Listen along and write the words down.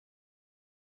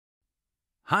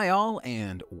Hi all,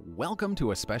 and welcome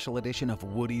to a special edition of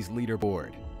Woody's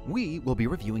Leaderboard. We will be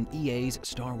reviewing EA's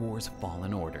Star Wars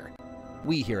Fallen Order.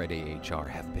 We here at AHR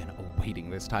have been awaiting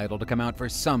this title to come out for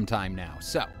some time now,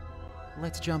 so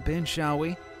let's jump in, shall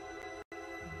we?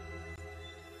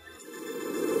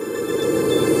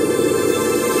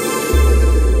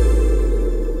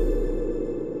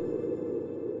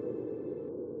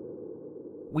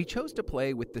 We chose to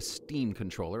play with the Steam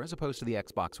controller as opposed to the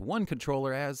Xbox One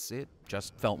controller as it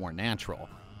just felt more natural.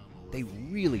 They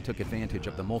really took advantage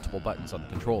of the multiple buttons on the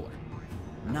controller.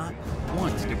 Not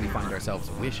once did we find ourselves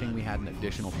wishing we had an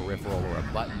additional peripheral or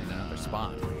a button in another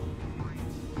spot.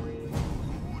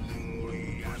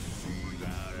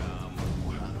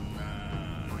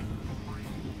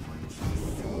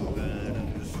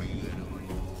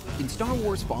 In Star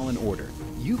Wars Fallen Order,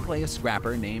 you play a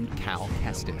scrapper named Cal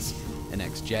Kestis, an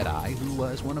ex-Jedi who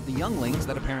was one of the younglings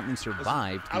that apparently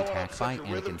survived the attack by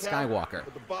Anakin Skywalker,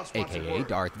 aka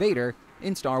Darth Vader,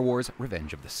 in Star Wars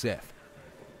Revenge of the Sith.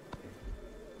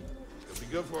 It'll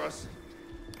be good for us.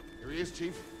 Here he is,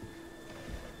 Chief.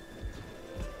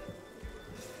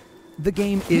 The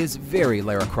game is very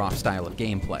Lara Croft style of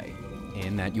gameplay,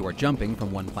 in that you are jumping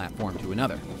from one platform to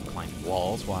another, climbing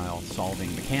walls while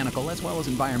solving mechanical as well as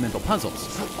environmental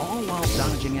puzzles, all while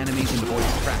dodging enemies and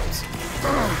avoiding traps.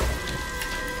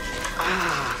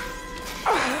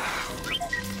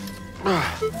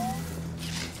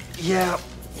 Yeah,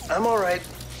 I'm all right.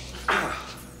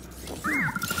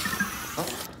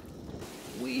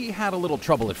 We had a little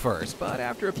trouble at first, but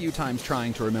after a few times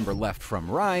trying to remember left from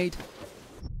right,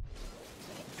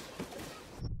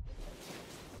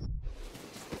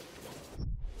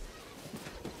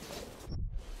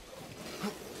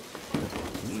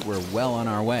 we were well on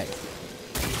our way.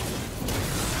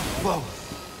 Whoa.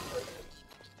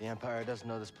 The Empire doesn't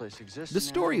know this place exists. The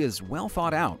story is well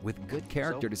thought out with good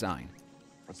character design.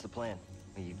 What's the plan?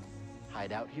 We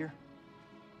hide out here?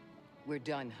 We're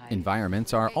done hiding.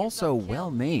 Environments are also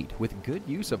well made with good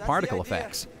use of particle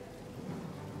effects.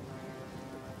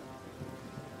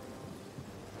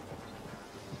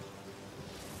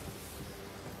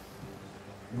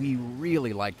 We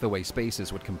really liked the way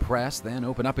spaces would compress, then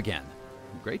open up again.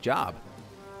 Great job.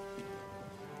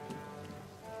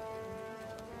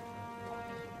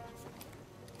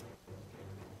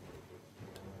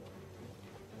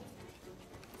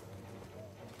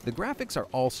 The graphics are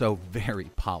also very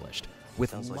polished,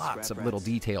 with Sounds like lots scrap of little rats.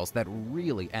 details that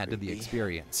really add to the Creepy.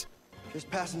 experience.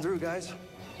 Just passing through, guys.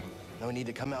 No need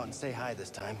to come out and say hi this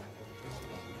time.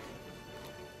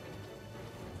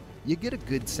 You get a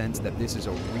good sense that this is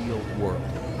a real world,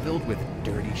 filled with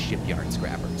dirty shipyard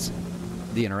scrappers.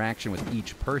 The interaction with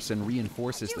each person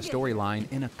reinforces the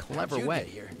storyline in a clever How'd you way. get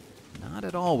here? Not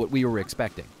at all what we were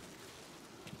expecting.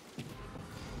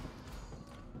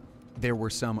 There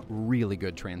were some really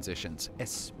good transitions,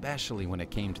 especially when it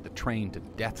came to the train to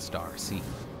Death Star scene.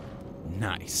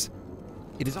 Nice.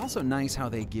 It is also nice how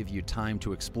they give you time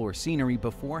to explore scenery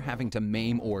before having to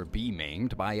maim or be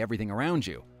maimed by everything around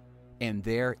you. And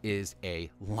there is a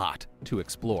lot to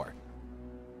explore.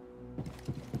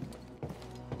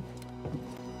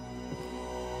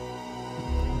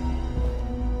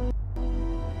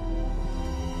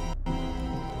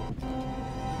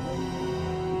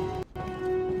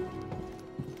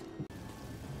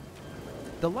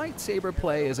 The lightsaber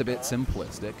play is a bit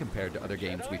simplistic compared to other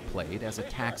games we've played, as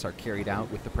attacks are carried out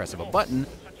with the press of a button,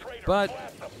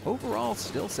 but overall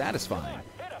still satisfying.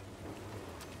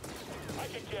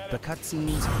 The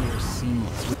cutscenes appear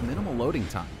seamless with minimal loading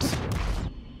times.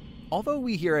 Although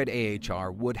we here at AHR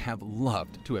would have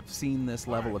loved to have seen this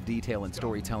level of detail and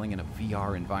storytelling in a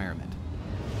VR environment,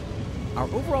 our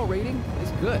overall rating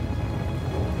is good.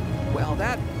 Well,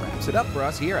 that wraps it up for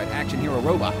us here at Action Hero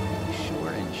Robot. Be sure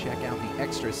and check out the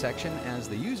extra section, as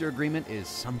the user agreement is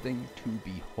something to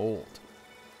behold.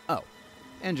 Oh,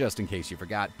 and just in case you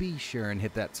forgot, be sure and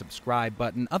hit that subscribe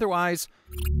button. Otherwise,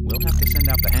 we'll have to send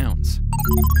out the hounds.